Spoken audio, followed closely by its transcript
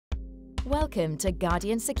Welcome to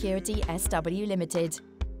Guardian Security SW Limited.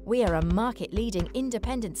 We are a market-leading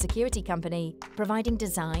independent security company providing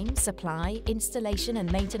design, supply, installation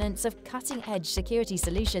and maintenance of cutting-edge security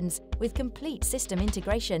solutions with complete system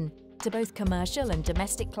integration to both commercial and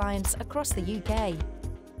domestic clients across the UK.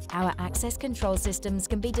 Our access control systems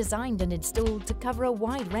can be designed and installed to cover a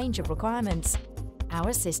wide range of requirements.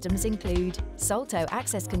 Our systems include Salto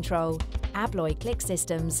access control, Abloy click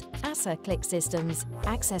systems, ASA click systems,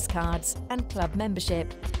 access cards and club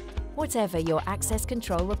membership. Whatever your access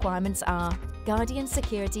control requirements are, Guardian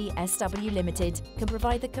Security SW Limited can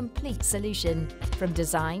provide the complete solution, from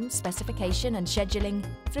design, specification and scheduling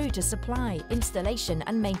through to supply, installation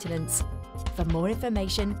and maintenance. For more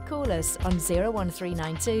information, call us on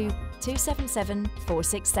 01392 277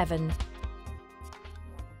 467